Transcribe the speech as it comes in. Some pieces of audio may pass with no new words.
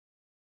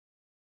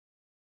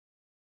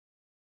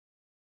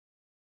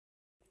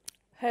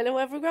Hello,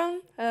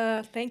 everyone.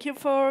 Thank you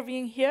for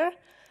being here.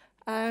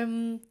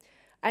 I'm,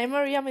 I'm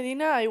María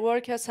Medina. I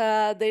work as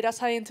a data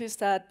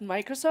scientist at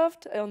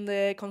Microsoft on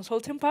the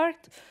consulting part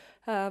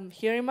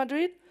here in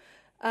Madrid.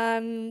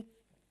 And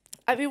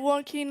I've been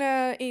working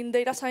in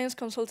data science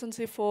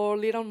consultancy for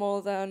little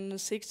more than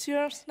 6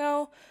 years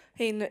now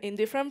in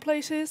different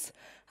places.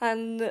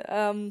 And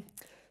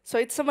so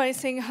it's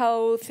amazing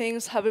how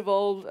things have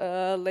evolved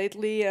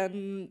lately,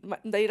 and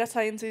data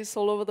scientists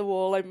all over the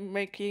world are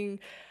making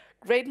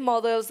great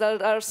models that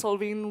are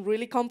solving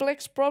really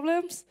complex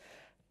problems.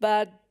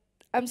 But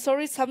I'm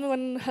sorry,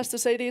 someone has to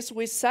say this,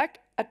 we suck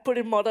at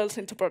putting models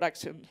into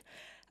production.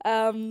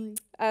 And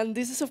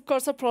this is, of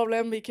course, a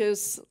problem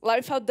because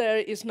life out there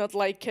is not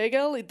like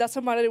Kaggle. It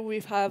doesn't matter if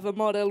we have a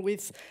model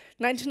with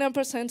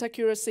 99%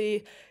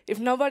 accuracy. If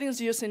nobody's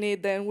using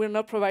it, then we're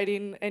not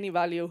providing any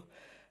value.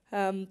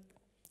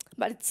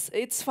 But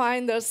it's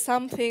fine. There's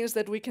some things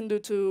that we can do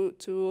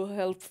to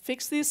help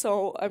fix this.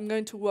 So I'm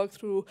going to walk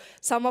through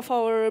some of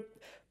our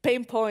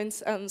pain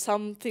points and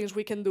some things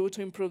we can do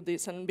to improve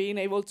this and being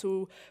able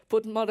to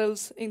put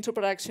models into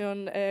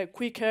production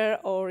quicker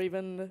or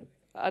even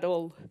at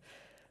all.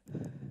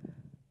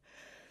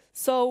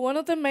 So one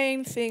of the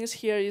main things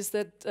here is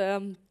that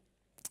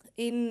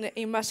in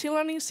machine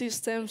learning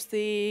systems,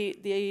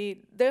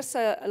 there's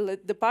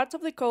the part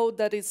of the code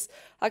that is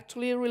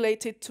actually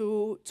related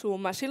to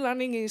machine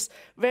learning is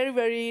very,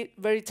 very,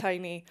 very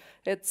tiny.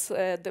 It's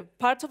the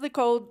part of the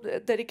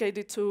code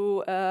dedicated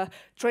to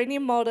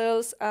training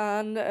models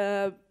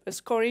and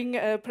scoring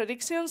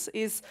predictions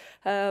is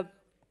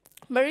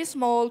very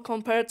small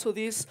compared to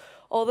these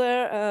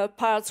other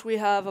parts we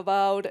have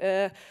about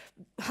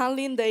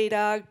handling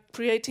data,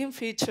 creating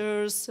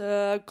features,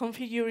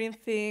 configuring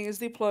things,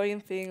 deploying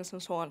things,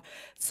 and so on.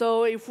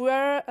 So if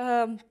we're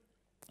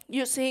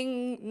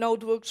using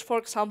notebooks, for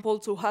example,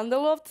 to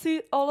handle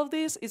all of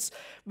this, it's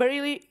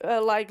very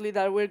likely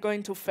that we're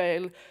going to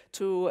fail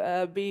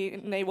to be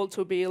able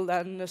to build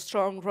a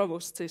strong,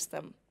 robust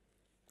system.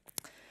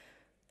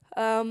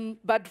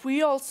 But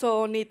we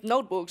also need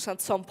notebooks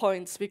at some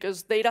points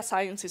because data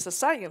science is a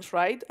science,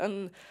 right?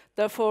 And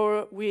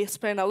therefore, we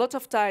spend a lot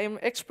of time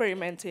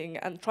experimenting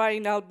and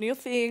trying out new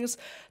things,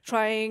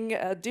 trying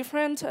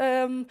different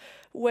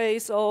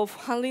ways of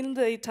handling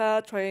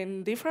data,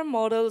 trying different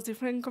models,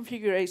 different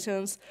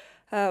configurations.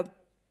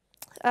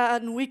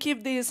 And we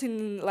keep this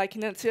in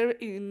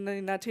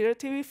an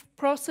iterative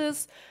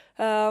process,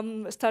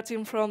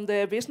 starting from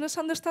the business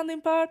understanding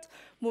part,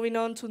 moving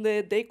on to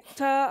the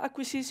data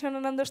acquisition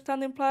and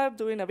understanding part,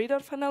 doing a bit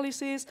of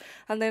analysis,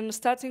 and then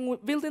starting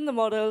with building the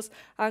models.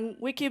 And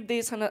we keep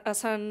this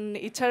as an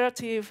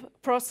iterative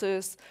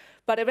process.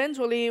 But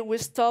eventually, we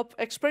stop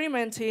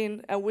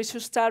experimenting, and we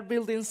should start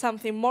building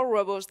something more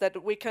robust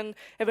that we can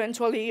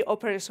eventually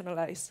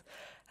operationalize.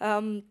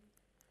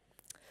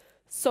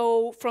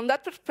 So from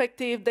that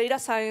perspective, data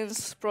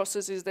science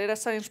processes, data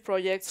science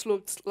projects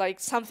looks like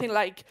something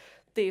like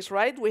this,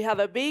 right? We have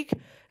a big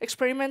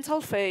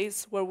experimental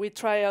phase where we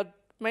try out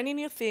many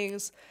new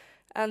things,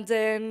 and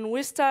then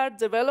we start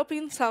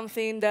developing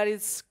something that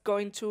is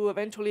going to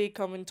eventually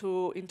come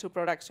into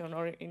production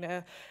or in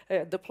a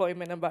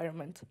deployment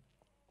environment.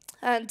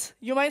 And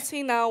you might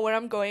see now where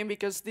I'm going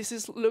because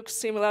this looks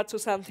similar to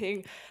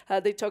something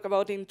they talk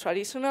about in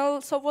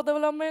traditional software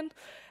development.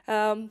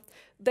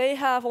 They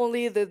have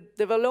only the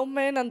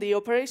development and the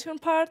operation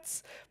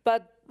parts,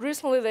 but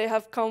recently they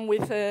have come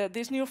with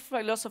this new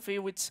philosophy,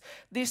 which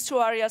these two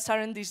areas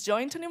aren't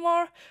disjoint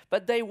anymore,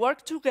 but they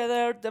work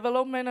together,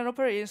 development and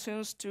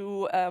operations,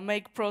 to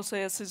make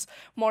processes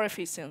more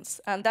efficient.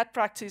 And that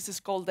practice is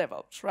called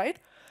DevOps, right?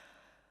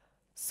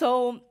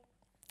 So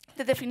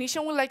the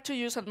definition we like to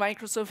use at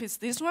Microsoft is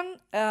this one.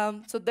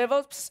 So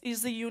DevOps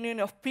is the union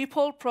of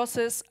people,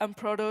 process, and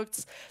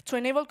products to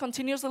enable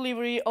continuous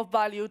delivery of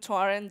value to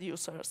our end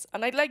users.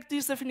 And I like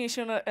this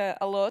definition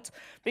a lot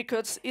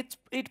because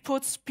it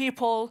puts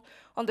people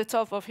on the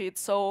top of it.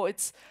 So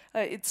it's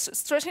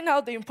stressing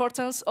out the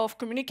importance of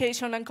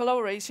communication and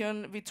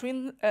collaboration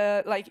between,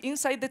 like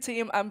inside the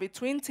team and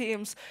between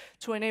teams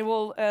to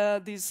enable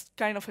this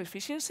kind of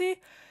efficiency.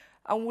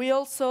 And we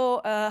also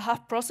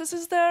have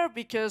processes there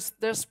because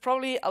there's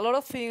probably a lot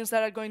of things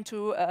that are going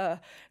to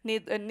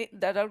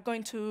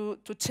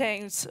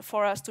change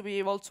for us to be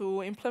able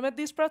to implement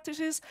these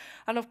practices.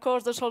 And of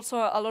course, there's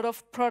also a lot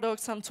of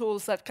products and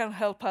tools that can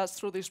help us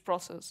through this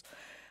process.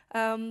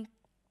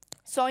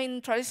 So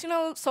in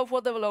traditional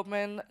software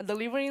development,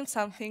 delivering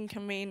something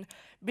can mean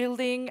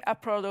building a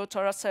product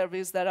or a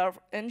service that our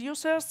end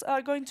users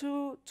are going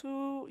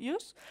to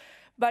use.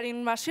 But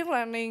in machine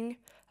learning,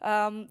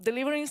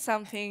 delivering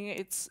something,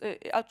 it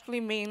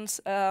actually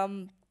means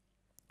having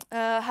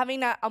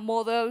a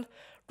model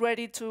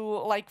ready to,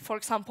 like, for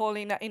example,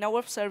 in a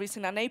web service,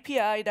 in an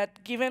API,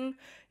 that given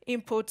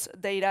input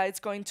data, it's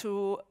going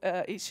to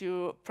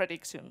issue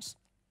predictions.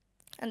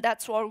 And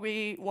that's what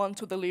we want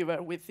to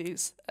deliver with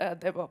this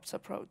DevOps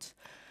approach.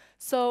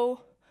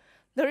 So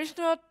there is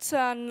not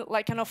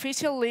an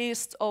official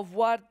list of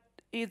what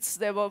it's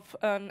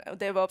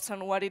DevOps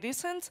and what it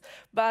isn't,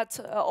 but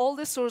all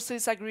the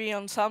sources agree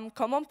on some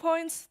common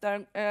points,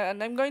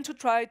 and I'm going to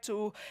try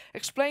to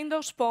explain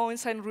those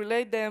points and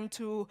relate them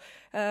to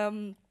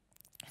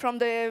from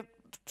the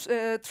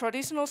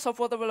traditional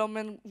software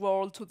development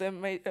world to the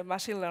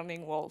machine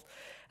learning world.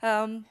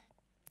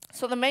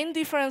 So the main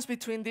difference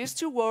between these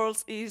two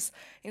worlds is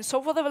in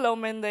software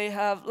development they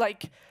have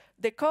like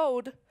the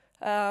code.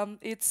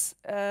 It's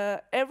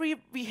every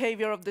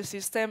behavior of the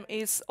system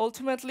is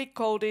ultimately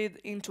coded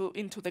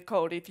into the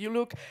code. If you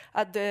look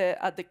at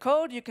the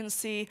code, you can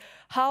see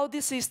how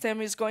the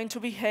system is going to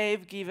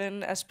behave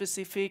given a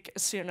specific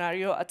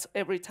scenario at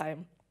every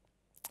time.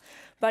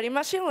 But in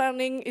machine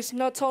learning, it's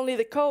not only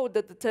the code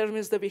that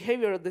determines the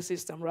behavior of the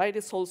system, right?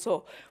 It's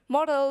also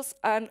models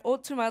and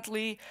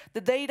ultimately the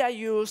data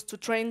used to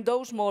train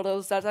those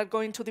models that are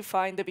going to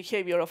define the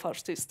behavior of our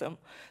system.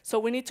 So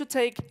we need to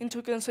take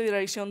into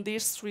consideration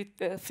these three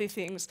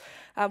things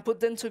and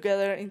put them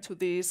together into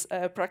these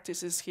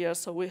practices here.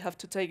 So we have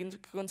to take into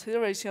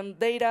consideration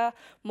data,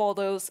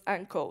 models,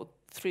 and code,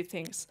 three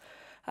things.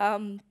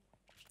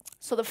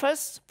 So the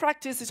first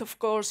practice is, of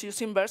course,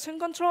 using version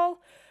control.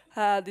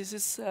 This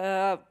is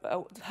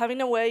having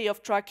a way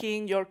of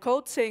tracking your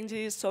code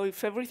changes, so if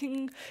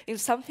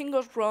something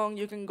goes wrong,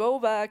 you can go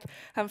back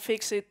and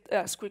fix it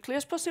as quickly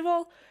as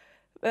possible.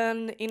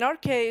 And in our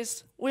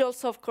case, we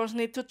also, of course,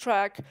 need to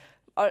track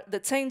the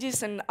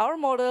changes in our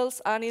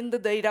models and in the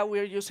data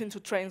we're using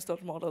to train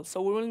those models.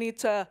 So we will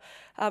need a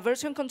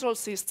version control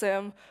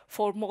system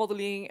for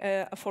modeling,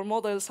 for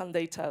models and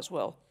data as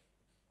well.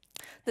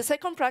 The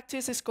second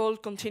practice is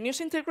called continuous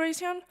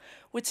integration,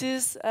 which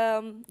is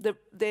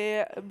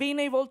being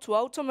able to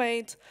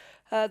automate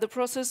the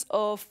process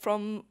of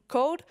from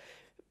code,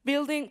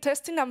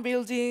 testing and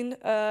building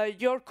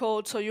your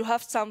code so you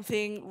have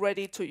something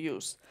ready to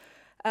use.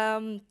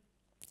 And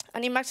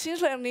in machine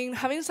learning,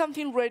 having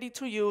something ready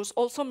to use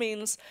also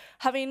means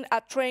having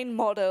a trained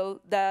model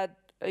that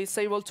is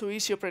able to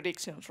issue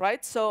predictions,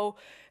 right? So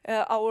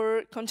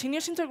our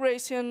continuous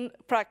integration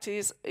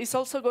practice is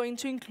also going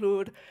to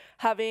include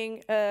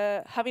having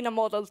a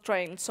model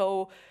trained.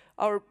 So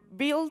our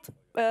building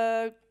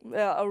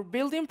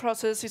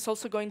process is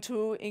also going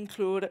to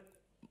include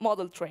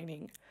model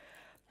training.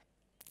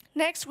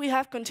 Next, we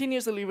have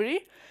continuous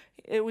delivery,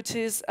 which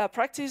is a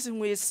practice in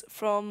which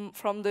from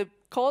the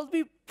code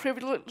we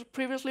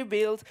previously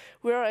built,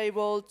 we are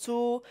able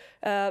to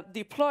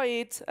deploy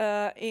it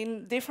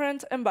in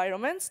different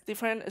environments,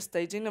 different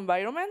staging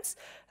environments,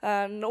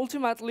 and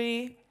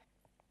ultimately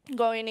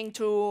going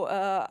into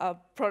a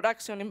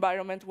production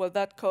environment where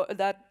that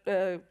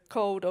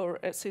code or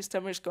a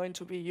system is going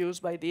to be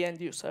used by the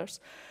end users.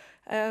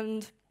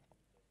 And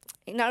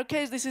in our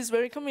case, this is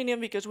very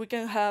convenient because we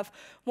can have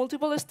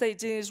multiple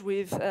stages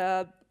with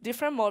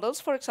different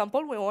models. For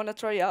example, we want to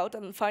try out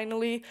and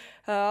finally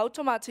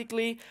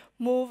automatically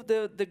move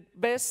the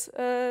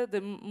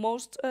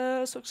most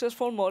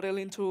successful model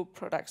into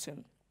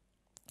production.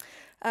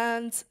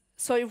 And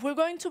so if we're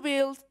going to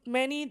build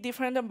many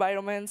different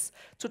environments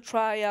to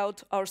try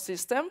out our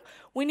system,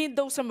 we need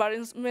those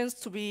environments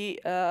to be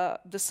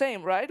the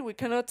same, right? We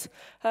cannot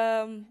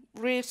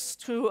risk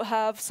to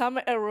have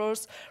some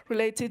errors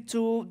related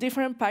to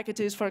different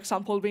packages, for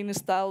example, being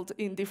installed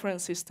in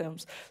different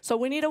systems. So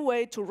we need a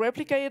way to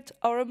replicate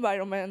our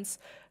environments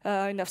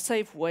in a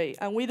safe way,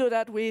 and we do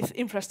that with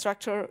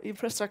infrastructure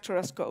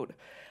as code.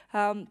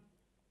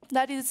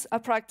 That is a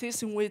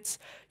practice in which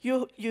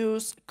you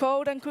use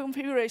code and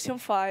configuration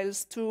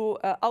files to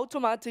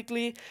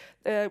automatically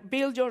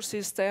build your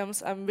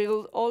systems and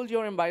build all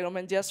your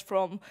environment just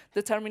from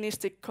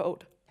deterministic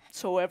code.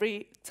 So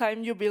every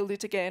time you build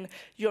it again,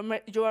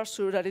 you are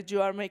sure that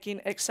you are making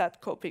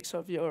exact copies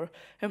of your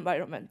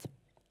environment.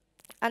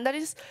 And that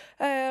is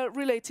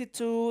related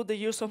to the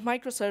use of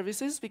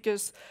microservices,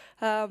 because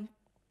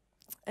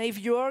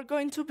if you are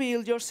going to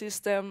build your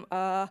system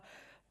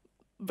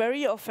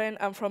very often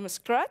and from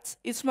scratch,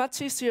 it's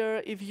much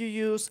easier if you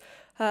use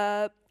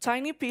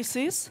tiny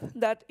pieces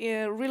that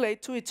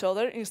relate to each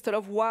other instead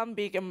of one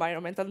big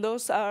environment, and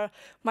those are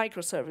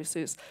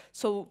microservices.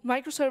 So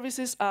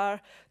microservices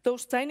are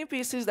those tiny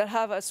pieces that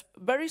have a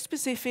very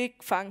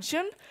specific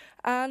function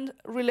and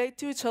relate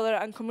to each other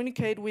and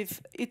communicate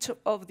with each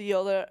of the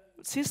other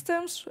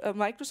systems,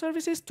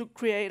 microservices, to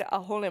create a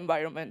whole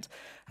environment.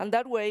 And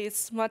that way,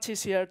 it's much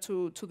easier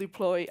to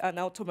deploy and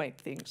automate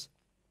things.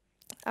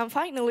 And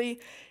finally,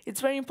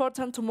 it's very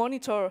important to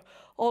monitor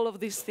all of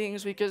these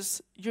things,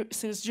 because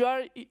since you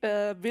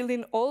are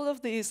building all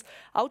of these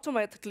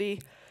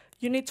automatically,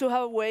 you need to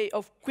have a way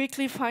of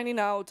quickly finding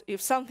out if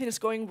something is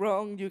going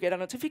wrong. You get a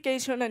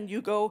notification and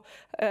you go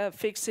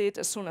fix it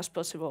as soon as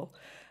possible.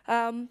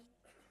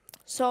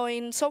 So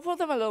in software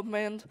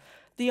development,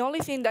 the only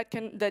thing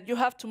that you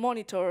have to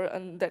monitor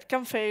and that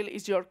can fail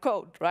is your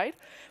code, right?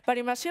 But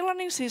in machine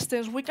learning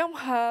systems, we can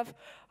have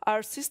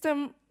our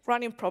system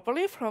running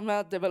properly from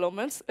a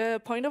development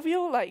point of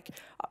view. Like,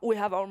 we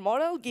have our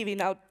model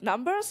giving out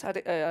numbers as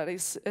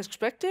is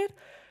expected,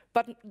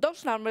 but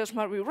those numbers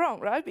might be wrong,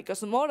 right? Because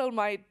the model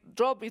might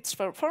drop its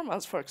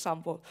performance, for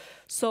example.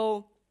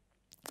 So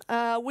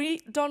we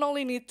don't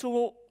only need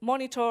to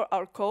monitor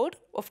our code.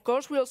 Of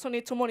course, we also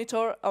need to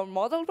monitor our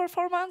model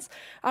performance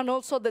and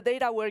also the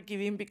data we're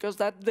giving, because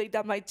that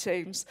data might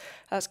change.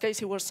 As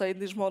Casey was saying,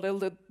 this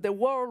model, the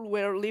world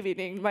we're living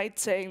in might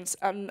change,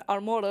 and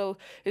our model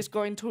is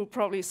going to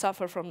probably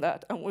suffer from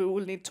that, and we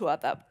will need to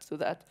adapt to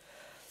that.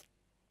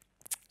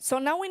 So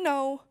now we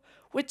know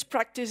which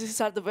practices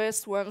are the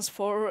best ones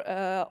for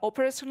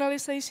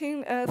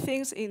operationalizing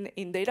things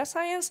in data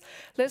science.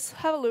 Let's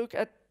have a look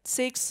at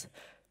 6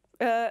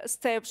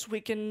 steps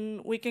we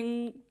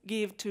can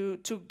give to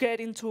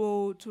get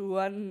into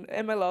an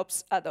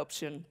MLOps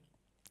adoption.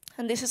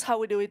 And this is how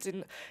we do it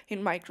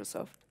in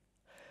Microsoft.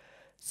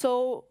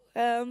 So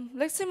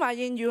let's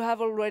imagine you have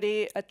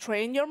already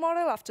trained your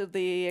model after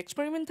the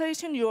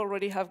experimentation. You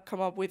already have come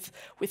up with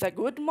a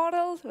good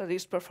model that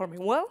is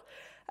performing well.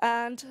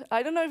 And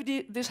I don't know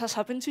if this has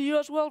happened to you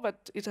as well,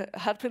 but it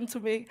happened to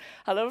me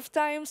a lot of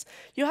times.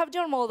 You have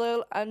your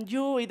model, and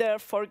you either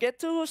forget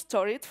to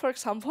store it, for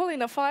example,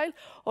 in a file,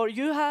 or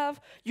you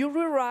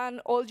rerun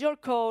all your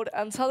code,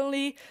 and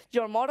suddenly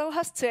your model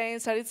has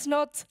changed, and it's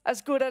not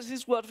as good as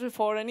it was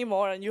before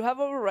anymore, and you have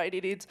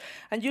overridden it,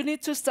 and you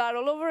need to start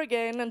all over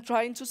again and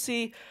trying to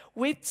see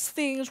which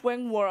things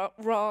went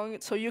wrong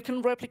so you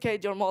can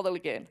replicate your model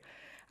again.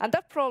 And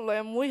that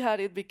problem, we had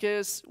it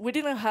because we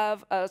didn't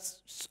have a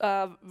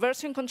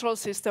version control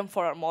system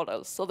for our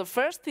models. So the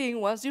first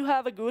thing, once you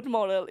have a good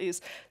model, is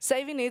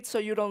saving it so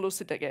you don't lose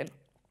it again.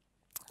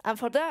 And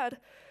for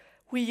that,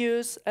 we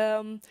use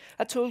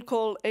a tool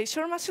called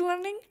Azure Machine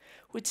Learning,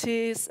 which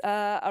is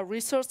a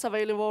resource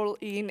available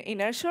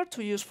in Azure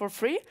to use for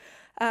free.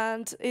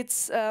 And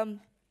it's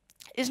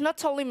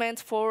not only meant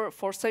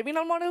for saving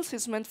our models,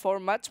 it's meant for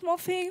much more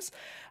things.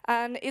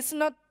 And it's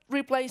not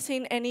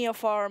replacing any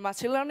of our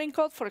machine learning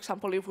code. For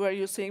example, if we're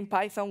using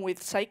Python with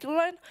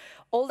scikit-learn,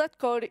 all that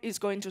code is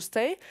going to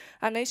stay,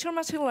 and Azure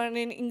Machine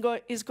Learning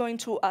is going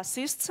to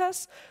assist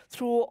us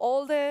through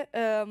all the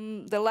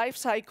life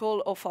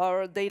cycle of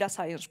our data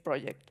science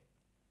project.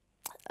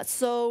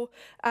 So,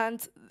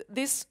 and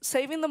this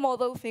saving the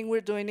model thing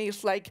we're doing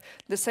is like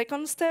the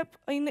second step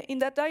in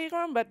that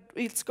diagram, but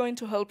it's going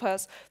to help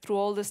us through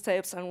all the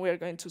steps, and we're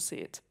going to see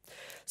it.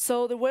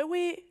 So the way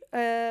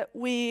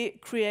we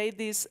create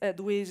this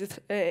with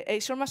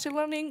Azure Machine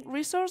Learning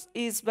resource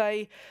is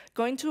by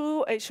going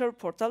to Azure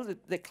portal,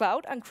 the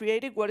cloud, and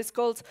creating what is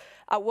called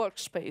a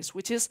workspace,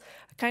 which is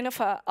kind of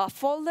a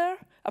folder,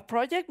 a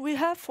project we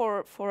have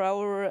for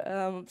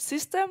our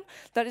system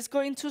that is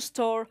going to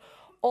store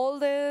all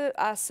the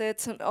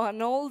assets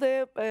and all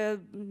the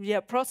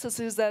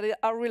processes that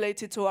are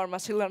related to our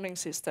machine learning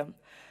system.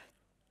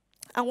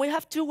 And we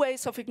have 2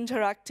 ways of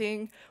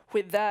interacting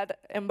with that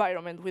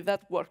environment, with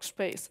that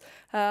workspace.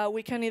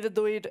 We can either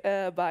do it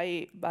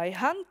by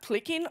hand,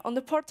 clicking on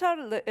the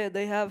portal.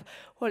 They have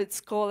what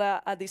it's called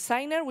a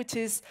designer, which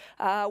is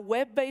a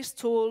web-based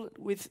tool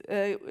with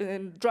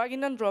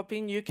dragging and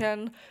dropping. You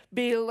can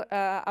build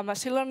a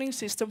machine learning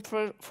system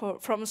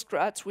from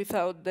scratch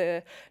without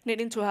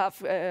needing to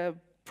have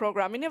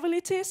programming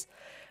abilities.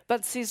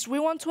 But since we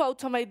want to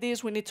automate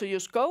this, we need to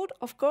use code,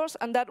 of course,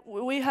 and that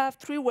we have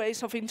 3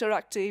 ways of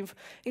interacting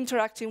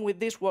with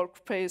this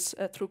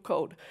workspace through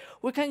code.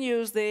 We can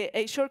use the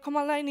Azure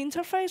command line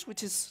interface,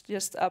 which is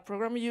just a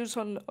program you use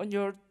on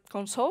your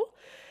console.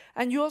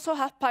 And you also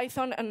have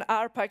Python and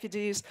R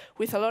packages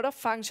with a lot of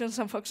functions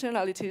and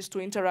functionalities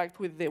to interact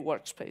with the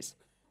workspace.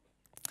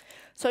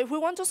 So if we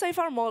want to save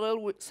our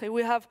model, say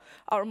we have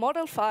our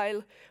model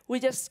file, we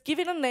just give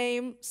it a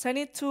name, send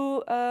it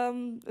to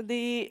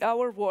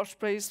our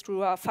workspace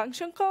through a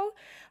function call,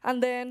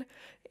 and then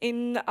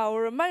in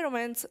our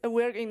environment,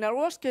 in our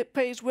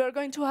workspace, we are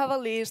going to have a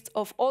list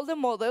of all the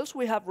models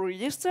we have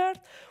registered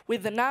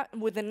with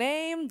the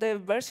name, the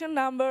version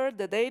number,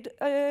 the date,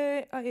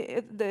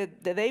 the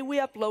day we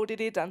uploaded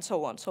it, and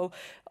so on. So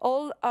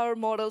all our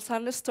models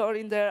are stored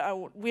in there,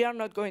 and we are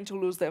not going to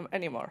lose them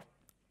anymore.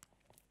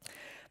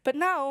 But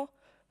now,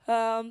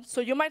 so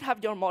you might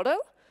have your model,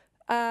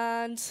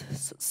 and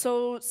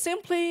so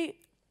simply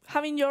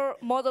having your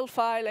model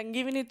file and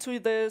giving it to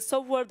the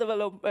software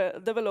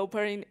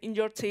developer in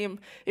your team,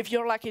 if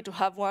you're lucky to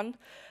have one,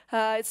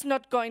 it's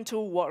not going to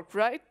work,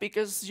 right?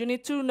 Because you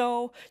need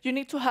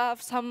to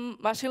have some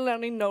machine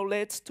learning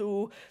knowledge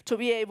to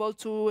be able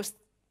to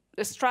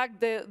extract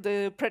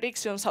the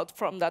predictions out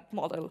from that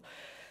model.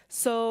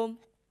 So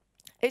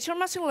Azure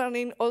Machine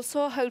Learning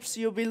also helps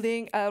you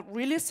building a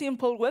really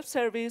simple web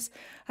service,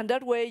 and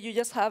that way you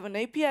just have an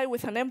API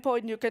with an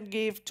endpoint you can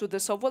give to the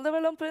software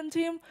development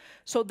team,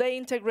 so they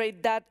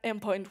integrate that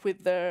endpoint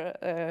with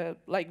their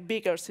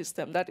bigger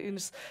system. That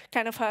is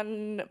kind of a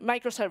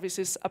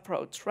microservices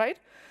approach, right?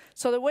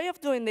 So the way of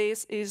doing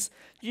this is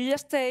you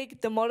just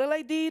take the model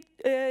ID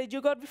you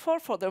got before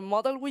for the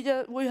model we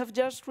have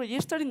just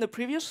registered in the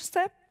previous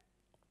step.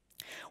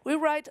 We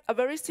write a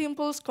very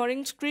simple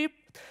scoring script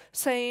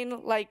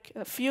saying like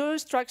a few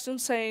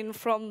instructions saying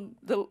from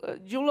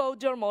you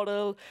load your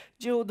model,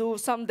 you do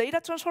some data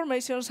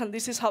transformations, and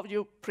this is how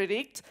you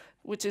predict,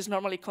 which is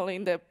normally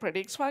calling the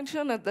predicts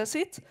function, and that's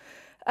it.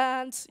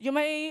 And you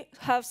may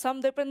have some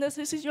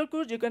dependencies in your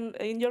code. You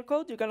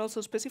can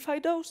also specify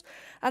those.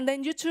 And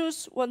then you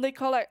choose what they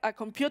call a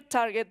compute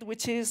target,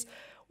 which is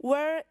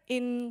where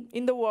in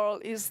the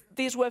world is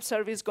this web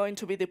service going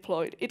to be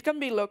deployed. It can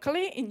be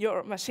locally in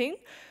your machine.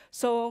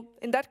 So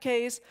in that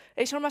case,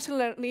 Azure Machine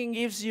Learning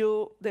gives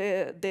you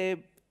the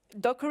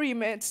Docker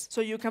image,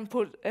 so you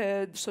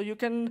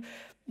can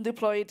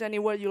deploy it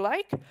anywhere you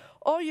like,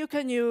 or you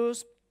can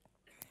use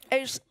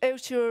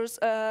Azure's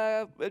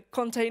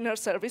container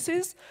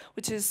services,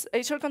 which is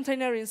Azure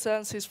Container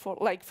Instances for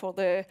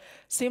the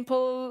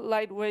simple,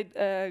 lightweight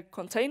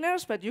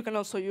containers, but you can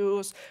also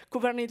use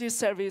Kubernetes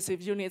service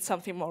if you need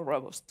something more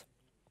robust.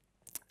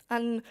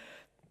 And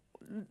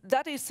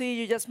that easy,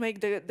 you just make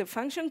the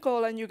function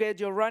call and you get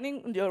your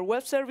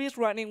web service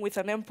running with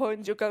an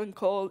endpoint you can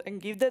call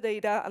and give the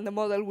data, and the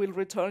model will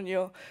return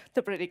you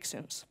the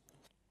predictions.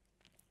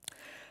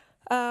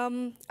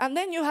 And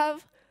then you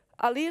have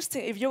a list.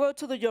 If you go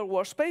to your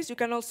workspace, you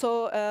can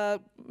also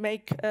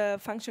make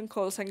function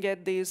calls and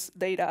get this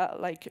data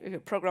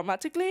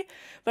programmatically.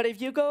 But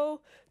if you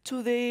go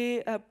to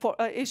the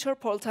Azure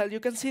portal, you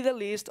can see the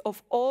list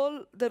of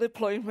all the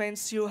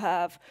deployments you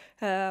have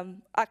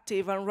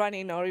active and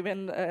running or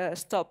even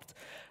stopped.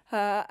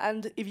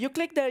 And if you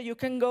click there, you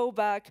can go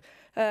back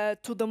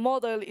to the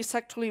model is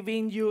actually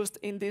being used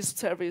in this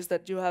service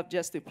that you have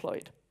just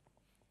deployed.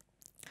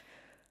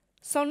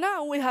 So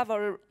now we have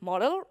our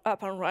model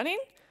up and running.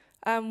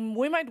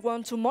 We might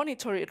want to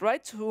monitor it,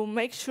 right, to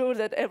make sure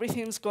that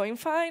everything's going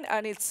fine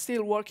and it's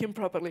still working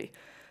properly.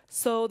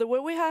 So the way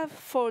we have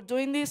for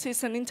doing this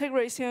is an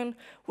integration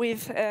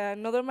with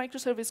another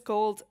microservice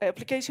called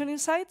Application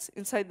Insights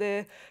inside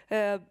the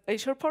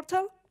Azure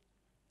portal.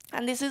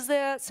 And this is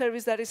the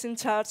service that is in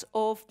charge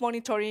of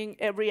monitoring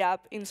every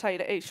app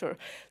inside Azure.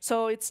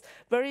 So it's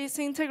very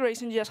easy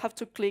integration. You just have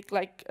to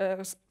click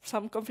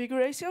some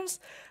configurations,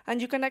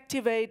 and you can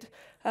activate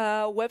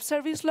web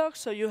service logs.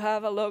 So you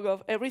have a log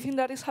of everything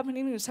that is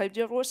happening inside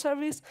your web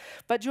service.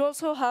 But you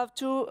also have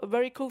two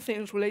very cool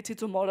things related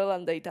to model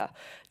and data.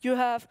 You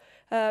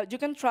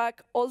can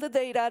track all the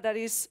data that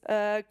is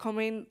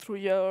coming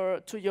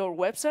through to your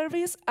web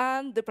service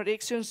and the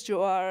predictions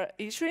you are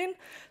issuing.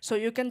 So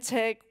you can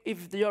check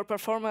if the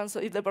performance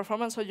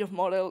of your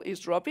model is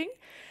dropping.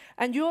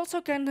 And you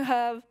also can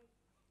have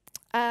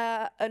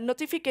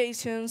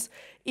notifications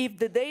if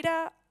the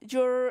data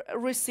you're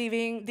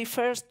receiving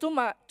differs too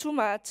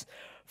much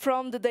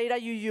from the data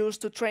you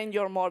used to train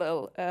your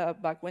model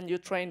back when you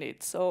trained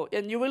it.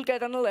 And you will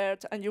get an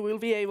alert, and you will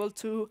be able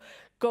to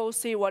go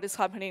see what is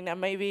happening and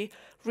maybe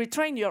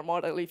retrain your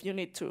model if you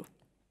need to.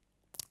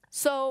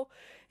 So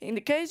in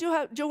the case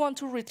you want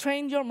to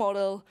retrain your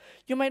model,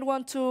 you might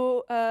want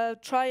to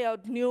try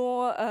out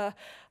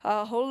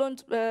a whole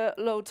load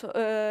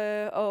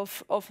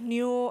of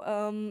new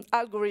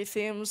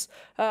algorithms,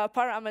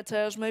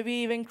 parameters, maybe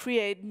even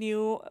create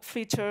new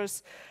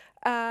features.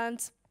 And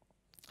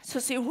so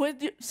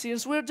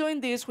since we're doing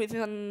this with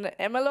an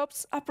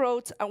MLOps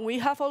approach, and we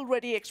have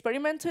already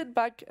experimented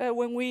back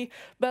when we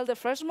built the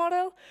first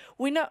model,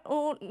 we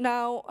know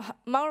now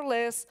more or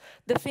less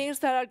the things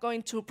that are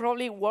going to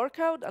probably work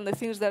out and the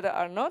things that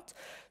are not.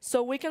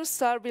 So we can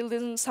start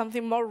building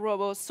something more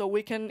robust so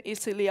we can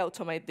easily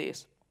automate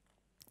this.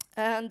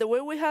 And the way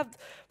we have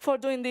for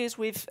doing this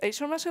with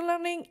Azure Machine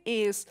Learning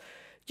is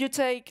you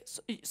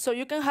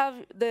you can have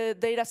the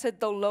dataset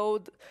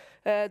download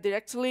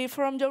directly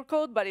from your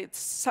code, but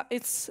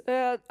it's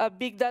a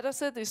big data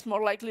set. It's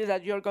more likely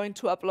that you're going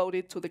to upload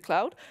it to the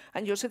cloud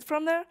and use it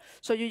from there.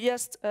 So you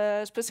just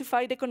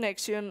specify the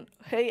connection.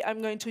 Hey,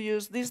 I'm going to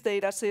use this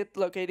data set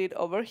located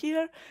over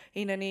here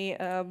in any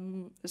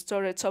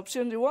storage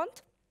option you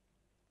want.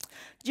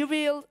 You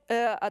build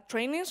a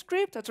training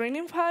script, a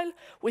training file,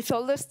 with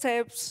all the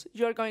steps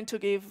you're going to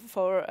give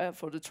for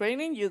the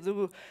training. You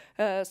do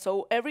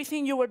so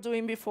everything you were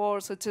doing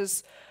before, such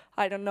as,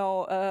 I don't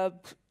know,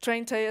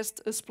 train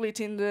test,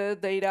 splitting the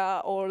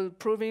data, or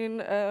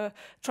proving,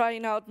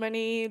 trying out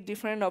many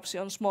different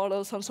options,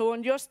 models, and so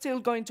on. You're still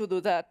going to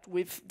do that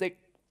with the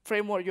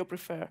framework you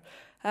prefer.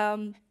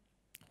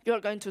 You're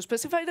going to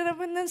specify the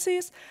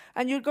dependencies,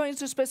 and you're going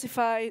to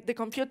specify the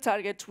compute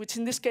target, which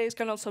in this case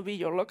can also be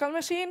your local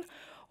machine,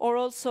 or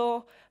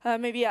also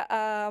maybe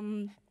a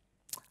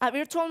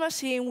virtual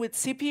machine with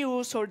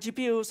CPUs or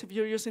GPUs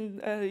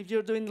if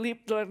you're doing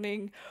deep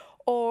learning,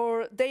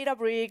 or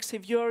Databricks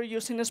if you're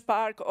using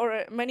Spark,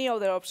 or many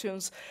other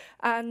options.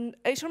 And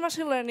Azure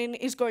Machine Learning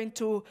is going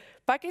to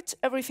package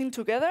everything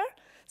together,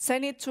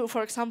 send it to,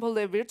 for example,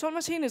 the virtual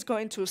machine is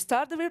going to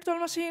start the virtual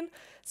machine,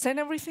 send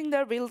everything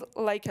there, build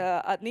like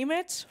an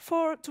image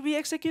to be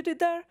executed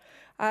there,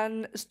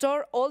 and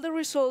store all the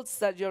results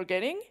that you're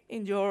getting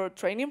in your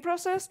training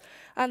process.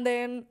 And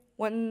then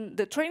when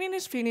the training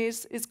is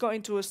finished, it's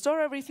going to store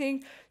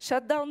everything,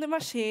 shut down the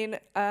machine,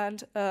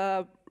 and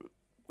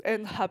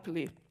end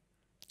happily.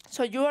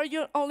 So you are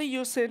only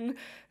using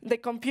the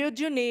compute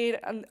you need,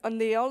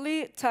 and the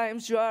only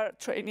times you are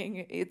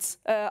training, it's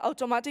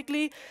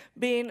automatically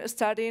being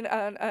started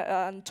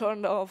and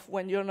turned off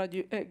when you're not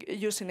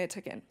using it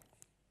again.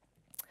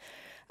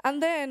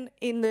 And then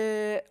in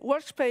the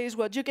workspace,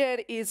 what you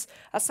get is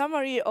a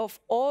summary of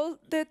all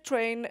the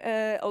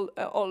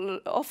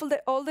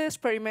all the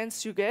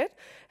experiments you get,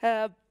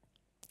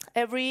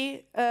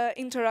 every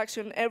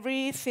interaction,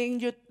 everything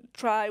you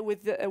try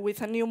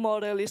with a new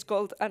model is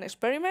called an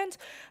experiment,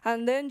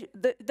 and then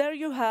there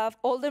you have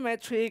all the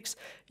metrics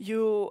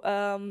you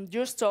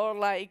store,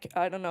 like,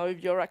 I don't know,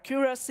 if your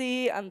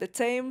accuracy and the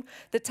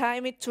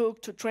time it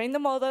took to train the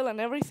model and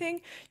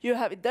everything. You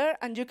have it there,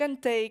 and you can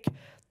take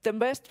the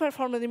best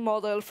performing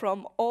model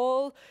from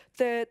all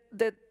the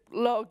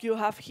log you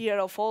have here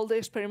of all the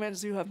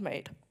experiments you have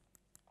made.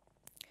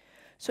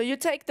 So you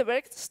take the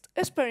best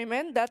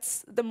experiment,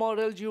 that's the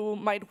model you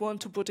might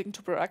want to put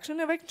into production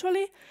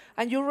eventually,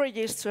 and you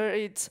register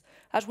it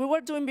as we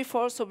were doing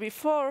before. So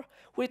before,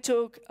 we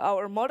took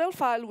our model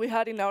file we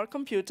had in our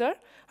computer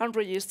and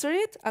registered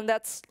it, and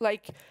that's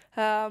like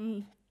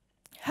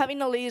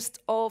having a list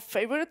of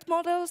favorite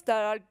models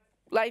that are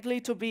likely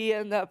to be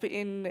end up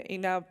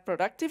in a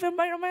productive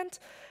environment.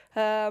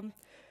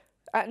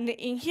 And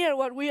in here,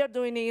 what we are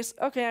doing is,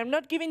 OK, I'm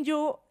not giving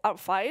you a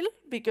file,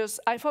 because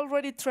I've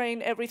already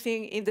trained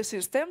everything in the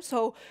system.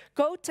 So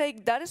go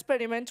take that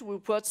experiment,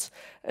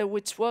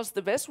 which was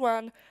the best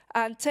one,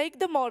 and take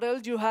the model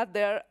you had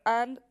there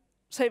and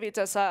save it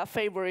as a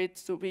favorite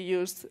to be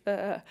used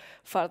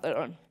further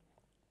on.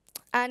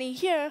 And in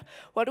here,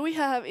 what we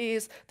have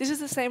is, this is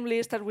the same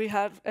list that we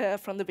had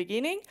from the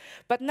beginning,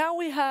 but now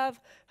we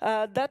have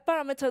that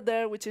parameter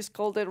there, which is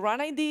called the run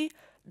ID,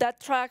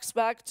 that tracks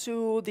back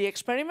to the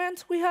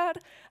experiment we had,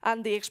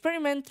 and the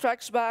experiment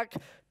tracks back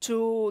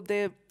to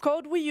the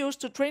code we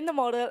used to train the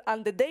model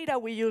and the data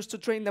we used to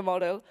train the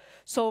model.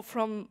 So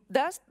from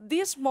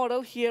this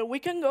model here, we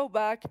can go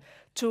back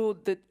to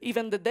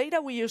even the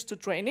data we used to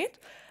train it,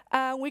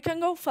 and we can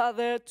go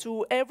further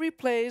to every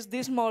place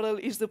this model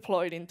is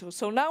deployed into.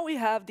 So now we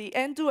have the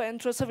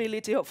end-to-end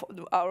traceability of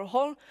our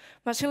whole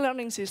machine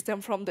learning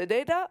system, from the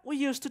data we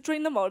used to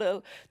train the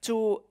model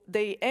to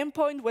the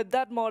endpoint where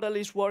that model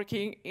is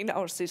working in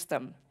our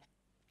system.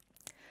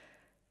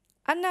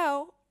 And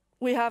now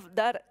we have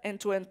that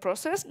end-to-end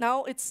process.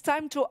 Now it's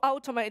time to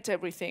automate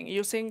everything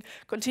using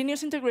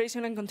continuous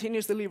integration and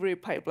continuous delivery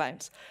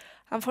pipelines.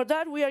 And for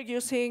that, we are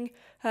using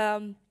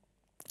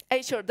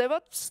Azure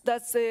DevOps.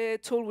 That's the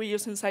tool we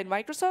use inside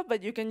Microsoft,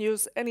 but you can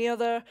use any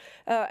other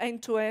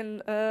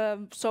end-to-end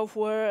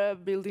software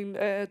building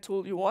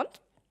tool you want.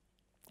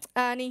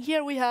 And in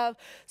here we have,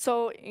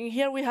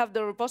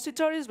 the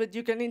repositories, but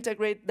you can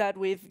integrate that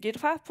with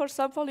GitHub, for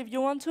example, if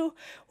you want to.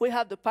 We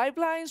have the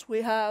pipelines,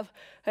 we have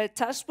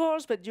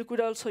taskboards, but you could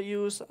also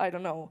use, I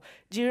don't know,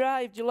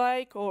 Jira if you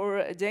like,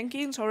 or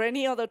Jenkins, or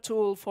any other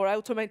tool for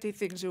automating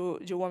things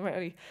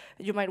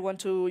you might want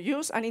to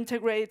use, and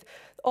integrate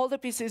all the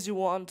pieces you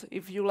want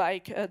if you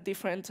like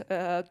different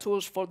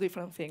tools for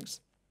different things.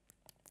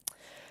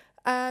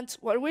 And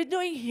what we're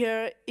doing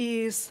here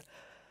is,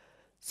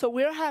 so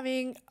we're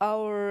having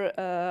our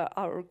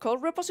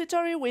code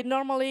repository. We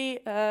normally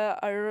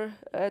are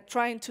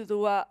trying to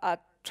do a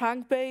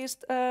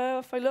trunk-based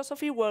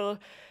philosophy where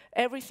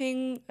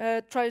everything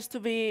tries to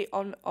be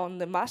on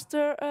the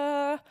master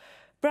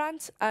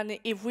branch. And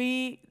if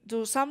we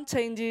do some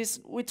changes,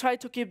 we try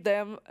to keep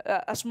them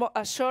as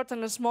short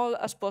and as small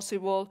as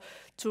possible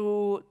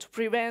to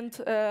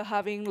prevent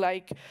having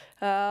like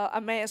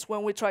a mess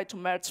when we try to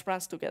merge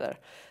branches together.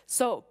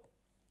 So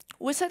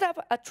we set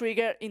up a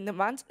trigger in the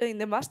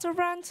master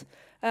branch,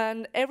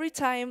 and every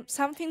time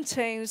something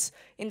changes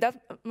in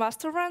that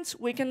master branch,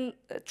 we can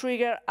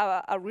trigger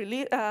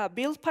a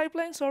build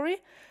pipeline,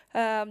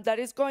 that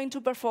is going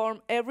to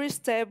perform every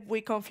step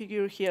we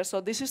configure here. So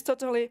this is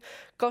totally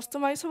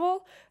customizable,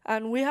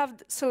 and we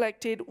have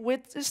selected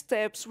which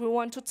steps we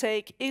want to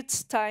take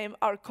each time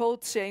our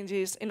code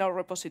changes in our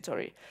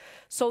repository.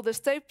 So the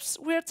steps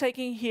we are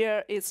taking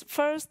here is,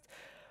 first,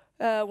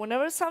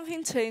 whenever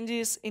something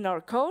changes in our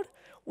code,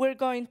 we're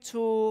going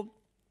to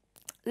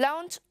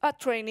launch a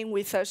training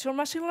with Azure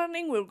Machine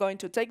Learning. We're going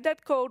to take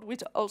that code,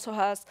 which also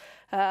has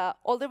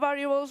all the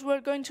variables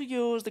we're going to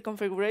use, the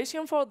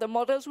configuration for the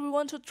models we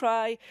want to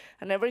try,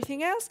 and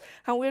everything else,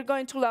 and we're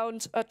going to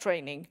launch a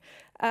training.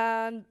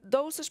 And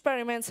those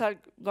experiments are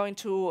going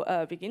to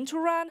begin to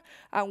run,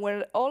 and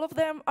when all of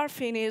them are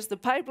finished, the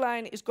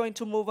pipeline is going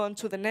to move on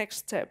to the next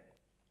step.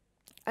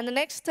 And the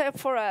next step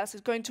for us is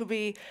going to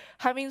be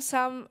having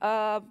some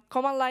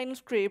command line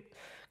script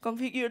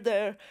configured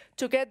there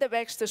to get the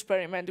next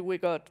experiment we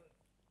got.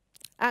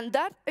 And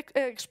that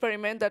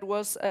experiment that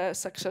was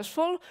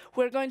successful,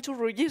 we're going to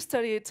register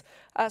it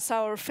as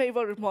our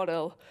favorite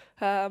model.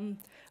 And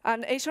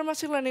Azure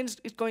Machine Learning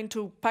is going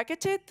to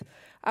package it,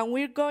 and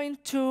we're going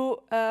to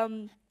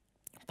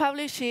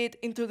publish it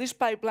into this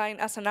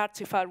pipeline as an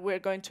artifact we're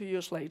going to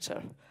use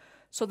later.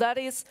 So that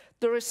is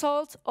the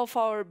result of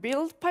our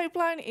build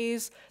pipeline,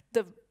 is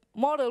the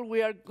model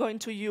we are going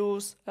to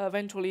use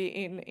eventually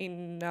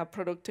in a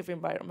productive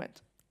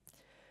environment.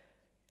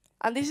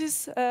 And this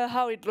is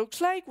how it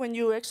looks like when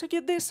you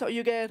execute this. So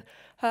you get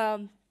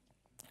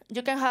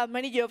You can have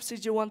many jobs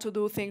if you want to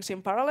do things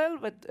in parallel,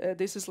 but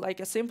this is like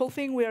a simple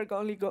thing. We are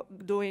only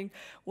doing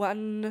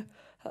one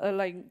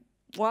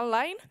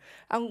line,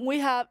 and we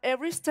have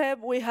every step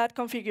we had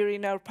configured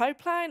in our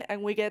pipeline,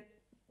 and we get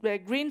the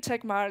green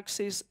check marks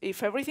is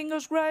if everything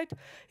goes right.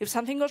 If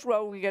something goes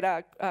wrong, we get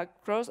a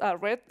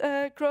red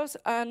cross,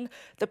 and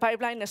the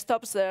pipeline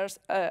stops there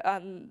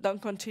and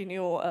don't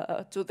continue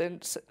to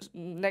the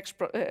next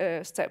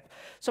step.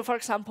 So for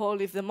example,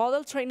 if the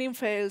model training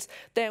fails,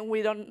 then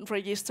we don't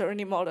register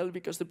any model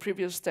because the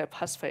previous step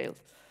has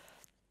failed.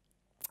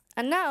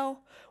 And now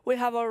we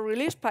have our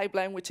release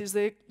pipeline, which is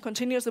the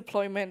continuous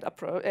deployment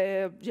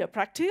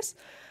practice.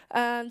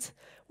 And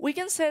we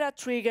can set a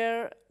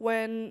trigger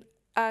when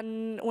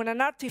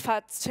an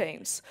artifact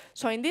changes.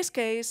 So in this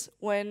case,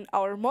 when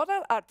our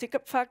model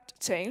artifact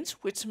changes,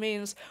 which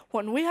means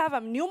when we have a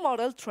new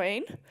model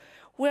trained,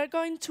 we're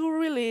going to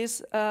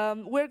release,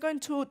 we're going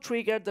to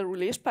trigger the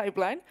release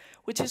pipeline,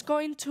 which is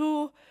going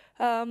to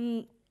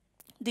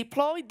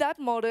deploy that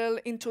model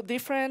into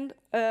different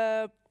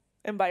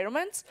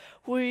environments.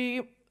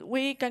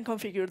 We can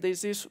configure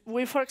this.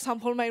 We, for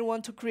example, might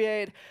want to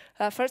create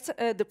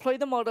deploy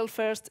the model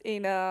first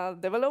in a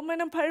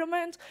development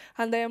environment,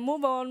 and then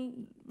move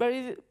on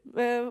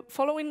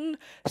following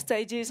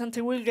stages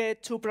until we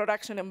get to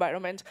production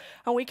environment.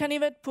 And we can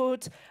even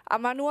put a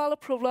manual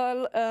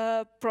approval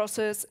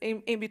process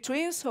in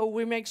between, so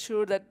we make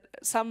sure that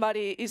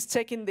somebody is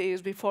checking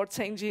this before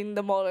changing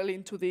the model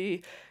into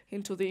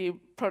the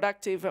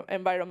productive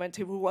environment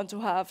if we want to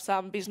have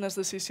some business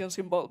decisions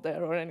involved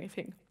there or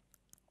anything.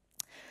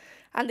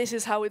 And this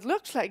is how it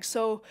looks like.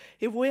 So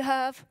if we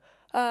have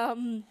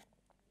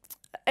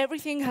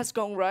everything has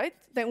gone right,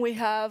 then we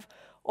have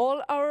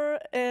all our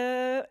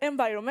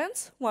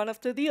environments, one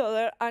after the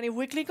other, and if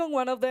we click on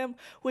one of them,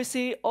 we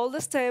see all the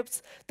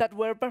steps that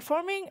we're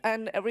performing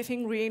and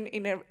everything green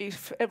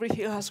if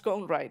everything has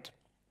gone right.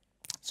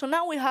 So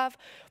now we have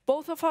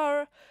both of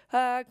our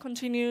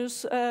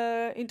continuous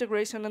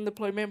integration and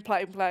deployment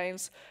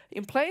pipelines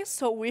in place,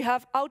 so we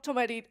have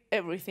automated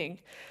everything.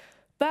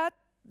 But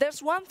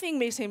there's one thing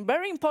missing,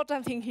 very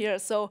important thing here.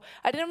 So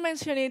I didn't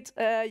mention it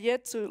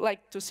yet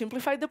to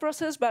simplify the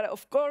process, but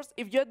of course,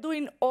 if you're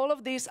doing all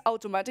of this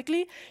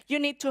automatically, you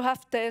need to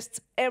have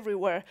tests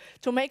everywhere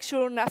to make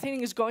sure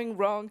nothing is going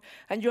wrong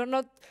and you're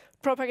not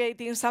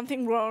propagating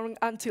something wrong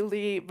until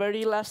the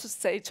very last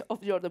stage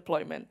of your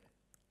deployment.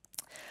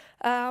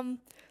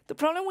 The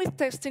problem with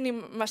testing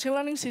in machine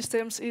learning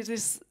systems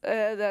is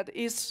that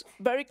it's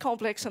very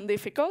complex and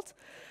difficult.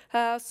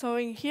 So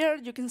in here,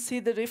 you can see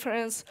the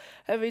difference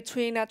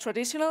between a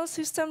traditional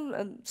system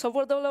and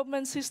software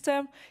development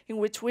system, in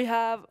which we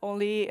have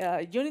only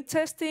unit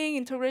testing,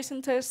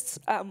 integration tests,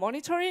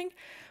 monitoring.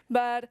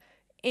 But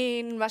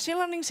in machine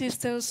learning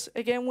systems,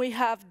 again, we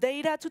have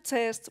data to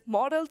test,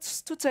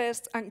 models to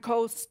test, and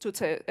code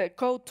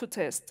to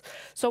test.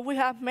 So we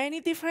have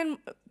many different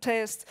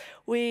tests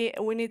we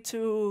need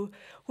to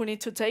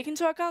take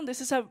into account.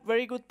 This is a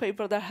very good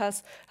paper that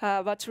has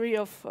a battery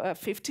of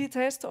 50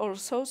 tests or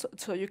so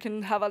you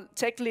can have a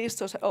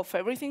checklist of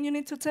everything you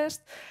need to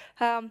test.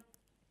 But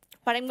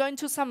I'm going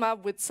to sum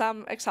up with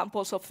some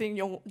examples of things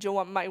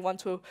you might want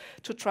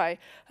to try.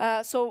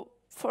 So,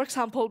 for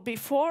example,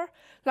 before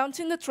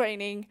launching the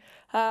training,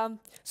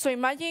 so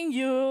imagine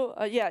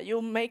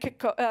you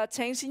make a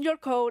change in your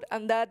code,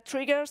 and that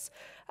triggers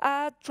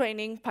a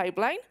training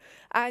pipeline,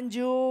 and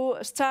you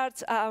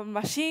start a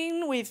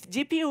machine with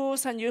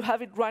GPUs, and you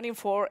have it running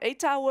for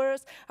 8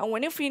 hours, and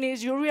when you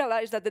finish, you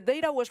realize that the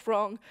data was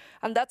wrong,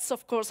 and that's,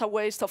 of course, a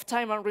waste of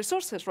time and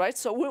resources, right?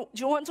 So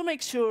you want to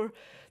make sure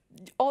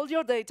all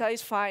your data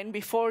is fine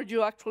before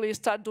you actually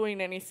start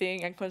doing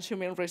anything and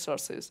consuming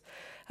resources.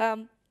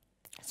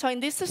 So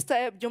in this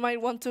step, you might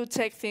want to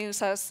check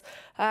things as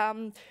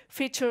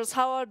features,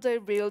 how are they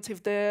built,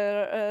 if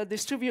their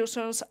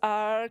distributions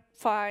are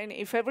fine,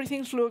 if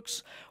everything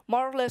looks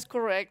more or less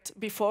correct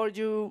before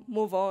you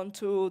move on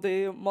to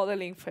the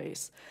modeling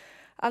phase.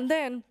 And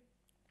then,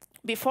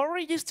 before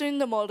registering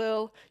the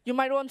model, you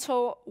might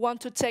also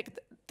want to check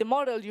the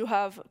model you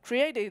have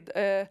created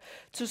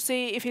to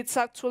see if it's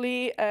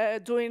actually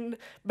doing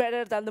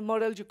better than the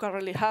model you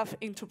currently have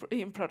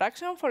in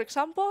production, for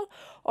example,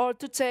 or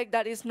to check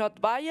that it's not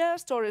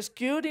biased or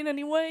skewed in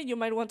any way. You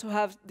might want to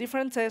have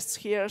different tests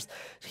here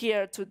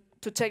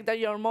to check that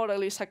your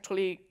model is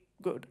actually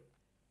good.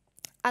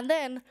 And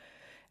then,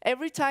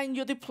 every time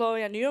you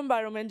deploy a new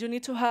environment, you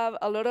need to have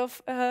a lot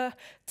of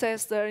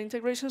tests there,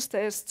 integrations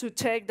tests, to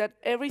check that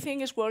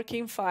everything is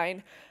working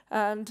fine,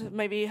 and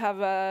maybe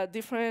have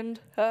different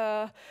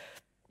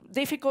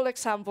difficult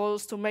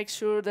examples to make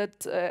sure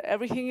that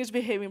everything is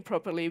behaving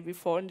properly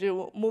before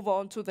you move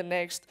on to the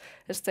next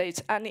stage.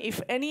 And if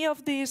any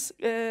of these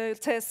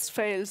tests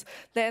fails,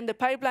 then the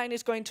pipeline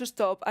is going to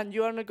stop, and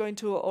you are not going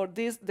to, or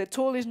the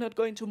tool is not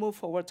going to move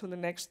forward to the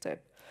next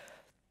step.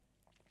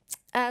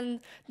 And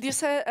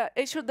this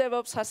Azure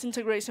DevOps has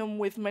integration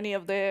with many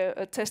of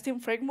the testing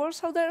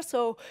frameworks out there.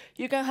 So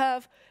you can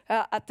have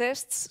a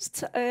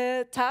tests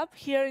tab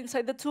here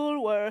inside the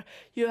tool where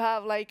you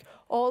have like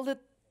all the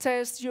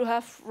tests you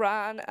have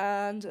run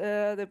and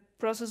the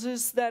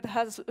processes that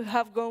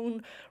have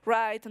gone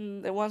right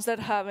and the ones that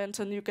haven't,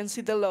 and you can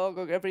see the log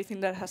of everything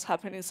that has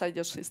happened inside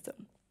your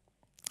system.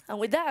 And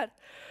with that,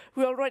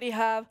 we already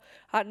have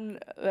an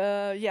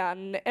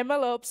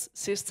MLOps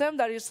system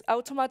that is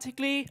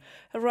automatically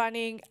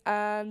running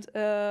and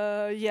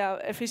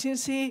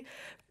efficiency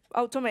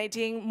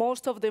automating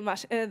most of the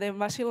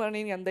machine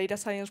learning and data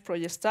science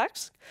project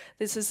tasks.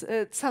 This is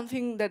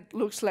something that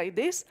looks like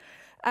this.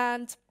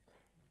 And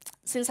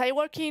since I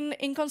work in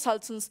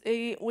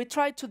consultancy, we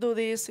try to do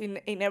this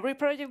in every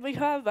project we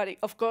have, but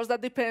of course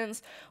that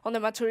depends on the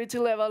maturity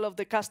level of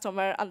the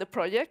customer and the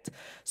project.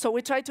 So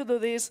we try to do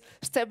this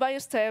step by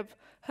step,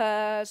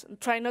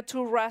 try not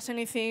to rush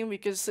anything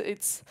because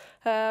it's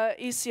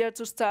easier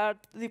to start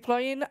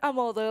deploying a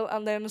model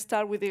and then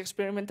start with the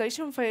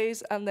experimentation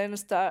phase and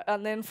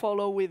then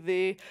follow with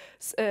the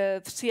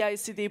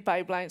CI/CD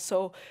pipeline.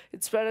 So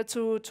it's better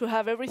to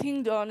have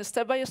everything done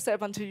step by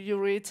step until you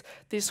reach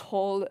this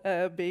whole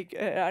big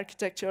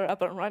architecture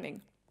up and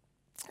running.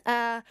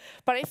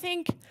 But I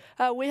think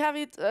we have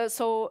it,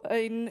 so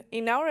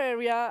in our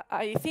area,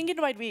 I think it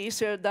might be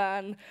easier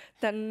than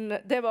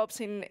DevOps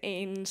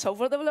in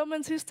software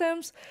development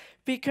systems,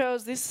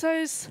 because this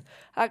is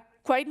a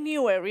quite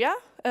new area,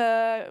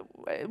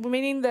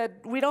 meaning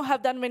that we don't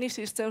have that many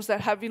systems that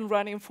have been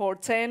running for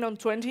 10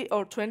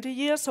 or 20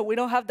 years, so we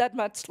don't have that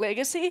much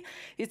legacy.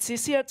 It's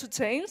easier to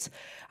change.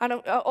 And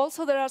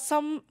also there are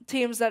some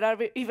teams that are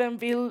even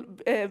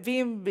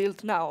being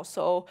built now.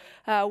 So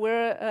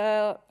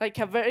we're like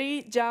a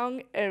very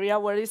young area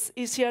where it's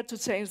easier to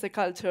change the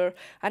culture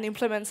and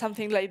implement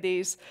something like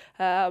this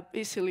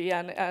easily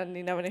and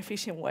in an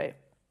efficient way.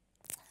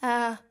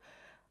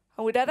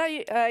 And with that,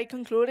 I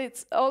conclude.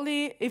 It's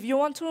only if you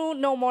want to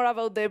know more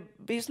about the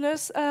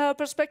business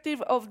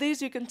perspective of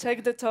this, you can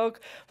take the talk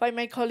by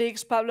my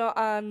colleagues Pablo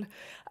and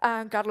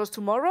Carlos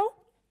tomorrow.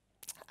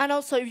 And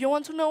also, if you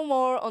want to know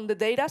more on the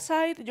data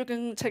side, you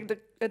can check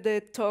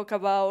the talk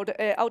about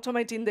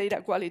automating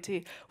data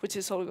quality, which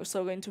is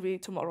also going to be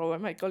tomorrow by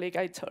my colleague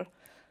Aitor.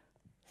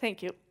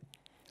 Thank you.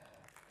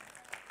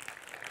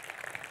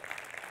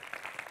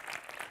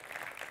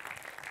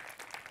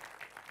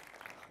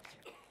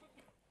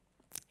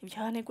 If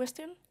you have any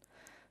question,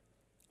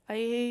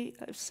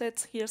 I've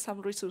set here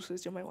some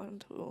resources you might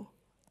want to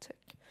check.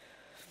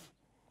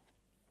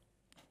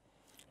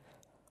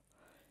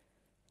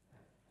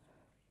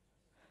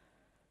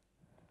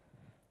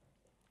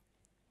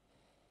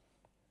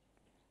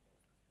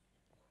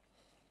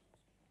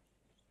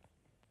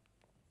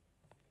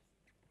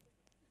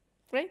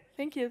 Great,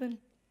 thank you then.